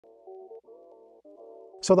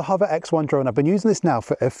So the Hover X1 drone, I've been using this now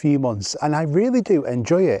for a few months and I really do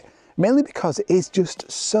enjoy it. Mainly because it is just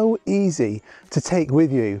so easy to take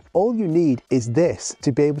with you. All you need is this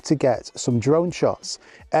to be able to get some drone shots,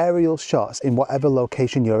 aerial shots in whatever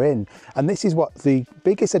location you're in. And this is what the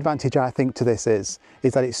biggest advantage I think to this is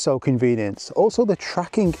that it's so convenient. Also the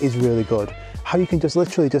tracking is really good. How you can just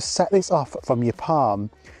literally just set this off from your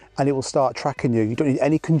palm and it will start tracking you. You don't need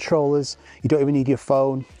any controllers, you don't even need your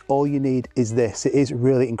phone. All you need is this. It is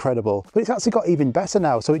really incredible. But it's actually got even better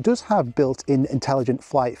now. So it does have built-in intelligent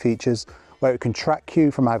flight features where it can track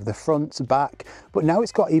you from either the front to back, but now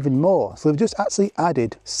it's got even more. So they've just actually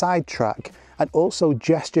added side track and also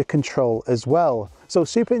gesture control as well. So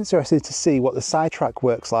super interested to see what the side track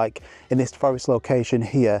works like in this forest location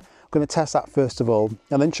here. I'm going to test that first of all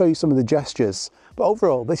and then show you some of the gestures. But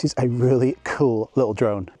overall, this is a really cool little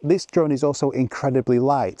drone. This drone is also incredibly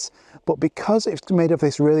light, but because it's made of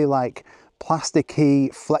this really like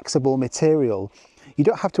plasticky, flexible material, you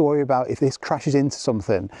don't have to worry about if this crashes into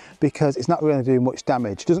something because it's not going to do much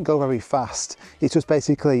damage. It doesn't go very fast. It's just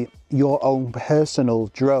basically your own personal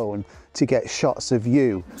drone to get shots of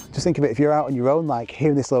you. Just think of it, if you're out on your own, like here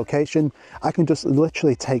in this location, I can just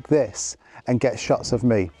literally take this and get shots of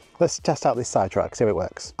me. Let's test out this side track, see how it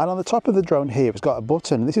works. And on the top of the drone here, it's got a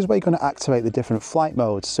button. This is where you're going to activate the different flight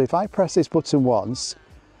modes. So if I press this button once,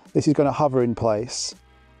 this is going to hover in place.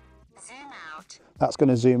 Zoom out. That's going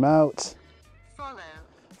to zoom out. Follow.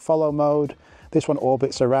 Follow mode. This one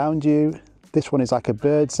orbits around you. This one is like a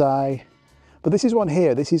bird's eye. But this is one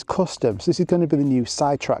here, this is custom. So this is going to be the new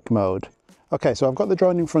sidetrack mode. Okay, so I've got the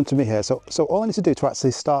drone in front of me here. So all I need to do to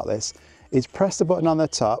actually start this is press the button on the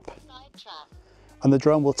top and the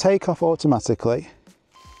drone will take off automatically.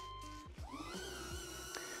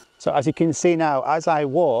 So as you can see now, as I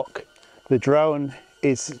walk, the drone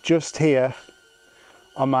is just here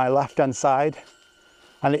on my left-hand side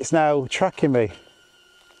and it's now tracking me.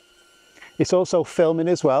 It's also filming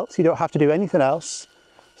as well, so you don't have to do anything else.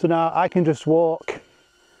 So now I can just walk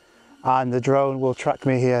and the drone will track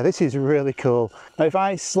me here. This is really cool. Now if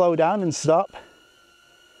I slow down and stop,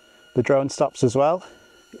 the drone stops as well.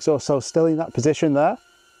 It's also still in that position there.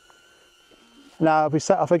 Now if we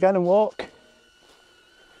set off again and walk,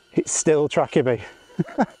 it's still tracking me.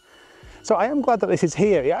 So I am glad that this is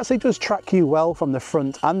here. It actually does track you well from the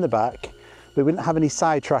front and the back. We wouldn't have any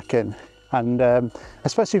side tracking. And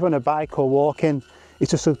especially if you're on a bike or walking,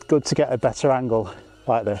 it's just so good to get a better angle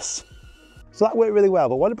like this. So that worked really well,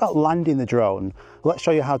 but what about landing the drone? Let's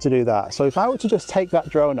show you how to do that. So if I were to just take that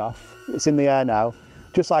drone off, it's in the air now,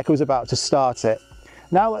 just like I was about to start it.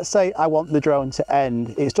 Now let's say I want the drone to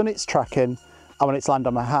end. It's done its tracking, I want it to land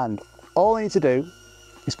on my hand. All I need to do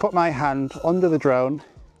is put my hand under the drone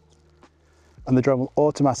and the drone will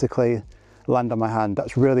automatically land on my hand.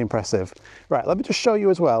 That's really impressive. Right, let me just show you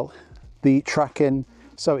as well the tracking.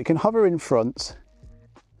 So it can hover in front.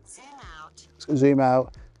 Zoom out. Zoom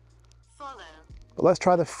out. Follow. But let's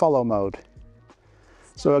try the follow mode.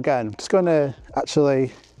 So again, I'm just going to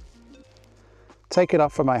actually take it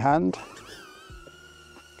off from my hand.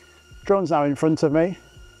 Drone's now in front of me.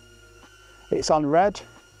 It's on red.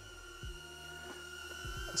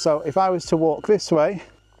 So if I was to walk this way,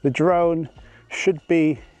 the drone should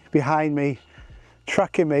be behind me,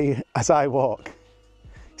 tracking me as I walk.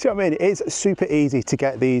 See what I mean? It is super easy to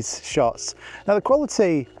get these shots. Now the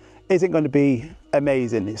quality isn't going to be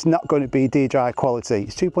amazing. It's not going to be DJI quality.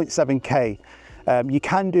 It's 2.7K. You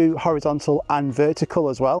can do horizontal and vertical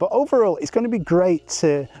as well, but overall it's going to be great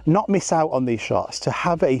to not miss out on these shots, to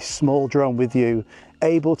have a small drone with you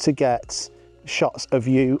able to get shots of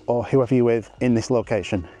you or whoever you're with in this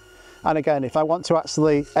location. And again, if I want to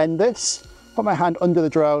actually end this, put my hand under the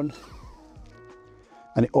drone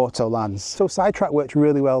and it auto lands. So sidetrack worked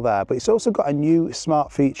really well there, but it's also got a new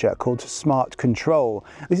smart feature called Smart Control.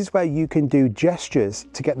 This is where you can do gestures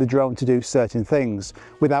to get the drone to do certain things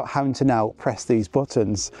without having to now press these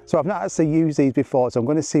buttons. So I've not actually used these before, so I'm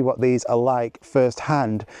going to see what these are like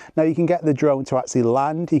firsthand. Now you can get the drone to actually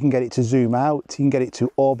land, you can get it to zoom out, you can get it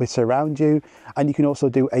to orbit around you, and you can also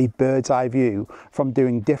do a bird's eye view from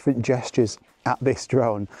doing different gestures at this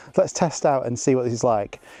drone. Let's test out and see what this is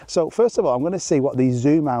like. So first of all, I'm going to see what the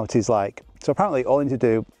zoom out is like. So apparently all I need to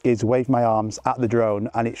do is wave my arms at the drone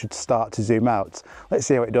and it should start to zoom out. Let's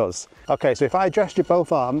see how it does. Okay, so if I gesture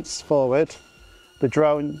both arms forward, the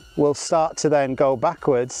drone will start to then go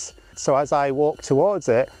backwards. So as I walk towards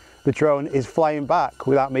it, the drone is flying back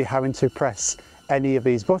without me having to press any of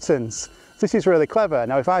these buttons. This is really clever.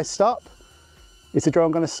 Now if I stop, is the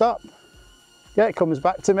drone going to stop? Yeah, it comes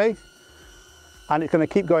back to me. And it's going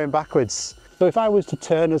to keep going backwards. So if I was to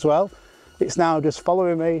turn as well, it's now just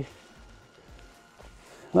following me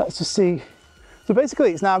Let's just see. So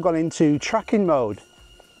basically it's now gone into tracking mode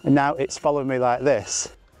and now it's following me like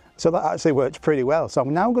this. So that actually works pretty well. So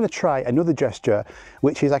I'm now going to try another gesture,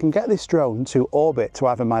 which is I can get this drone to orbit to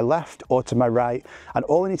either my left or to my right. And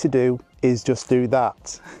all I need to do is just do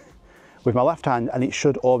that with my left hand and it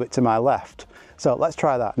should orbit to my left. So let's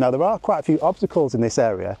try that. Now there are quite a few obstacles in this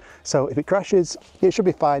area. So if it crashes, it should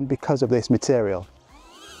be fine because of this material.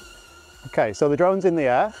 Okay, so the drone's in the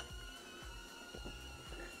air.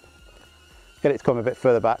 Get it to come a bit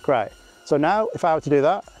further back, right. So now if I were to do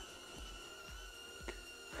that,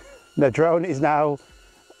 the drone is now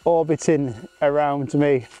orbiting around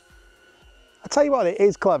me. I'll tell you what, it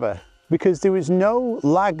is clever because there was no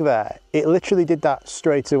lag there. It literally did that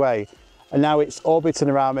straight away and now it's orbiting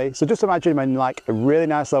around me. So just imagine I'm in like a really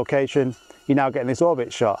nice location, you're now getting this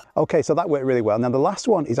orbit shot. Okay, so that worked really well. Now the last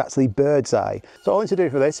one is actually bird's eye. So all I need to do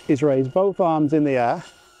for this is raise both arms in the air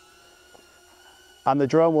and the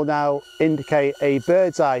drone will now indicate a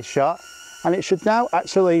bird's eye shot and it should now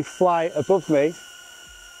actually fly above me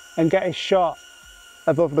and get a shot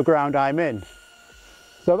above the ground I'm in.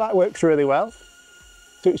 So that works really well.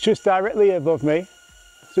 So it's just directly above me.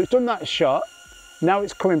 So it's done that shot. Now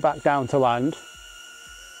it's coming back down to land.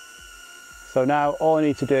 So now all I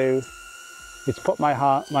need to do is put my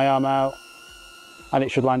arm out and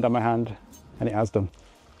it should land on my hand, and it has done.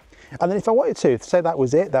 And then if I wanted to say that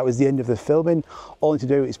was it, that was the end of the filming, all I need to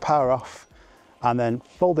do is power off and then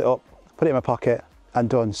fold it up, put it in my pocket, and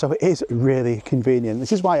done. So it is really convenient.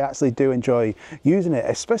 This is why I actually do enjoy using it,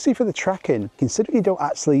 especially for the tracking. Considering you don't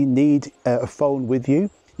actually need a phone with you,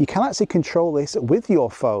 you can actually control this with your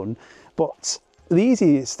phone, but the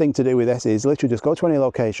easiest thing to do with this is literally just go to any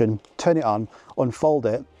location, turn it on, unfold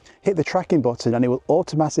it, hit the tracking button and it will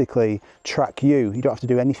automatically track you. You don't have to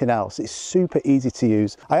do anything else. It's super easy to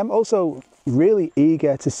use. I am also really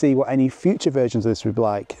eager to see what any future versions of this would be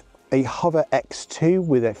like. A Hover X2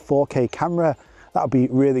 with a 4K camera, that would be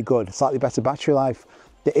really good. Slightly better battery life.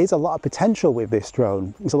 There is a lot of potential with this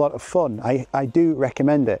drone. It's a lot of fun. I do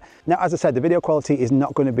recommend it. Now, as I said, the video quality is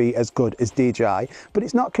not going to be as good as DJI, but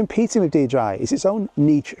it's not competing with DJI. It's its own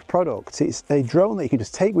niche product. It's a drone that you can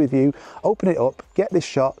just take with you, open it up, get the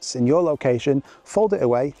shots in your location, fold it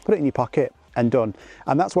away, put it in your pocket, and done.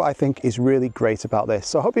 And that's what I think is really great about this.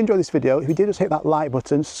 So I hope you enjoyed this video. If you did, just hit that like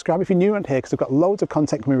button, subscribe if you're new around here because I've got loads of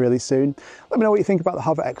content coming really soon. Let me know what you think about the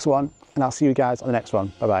Hover X1 and I'll see you guys on the next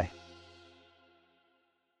one. Bye bye.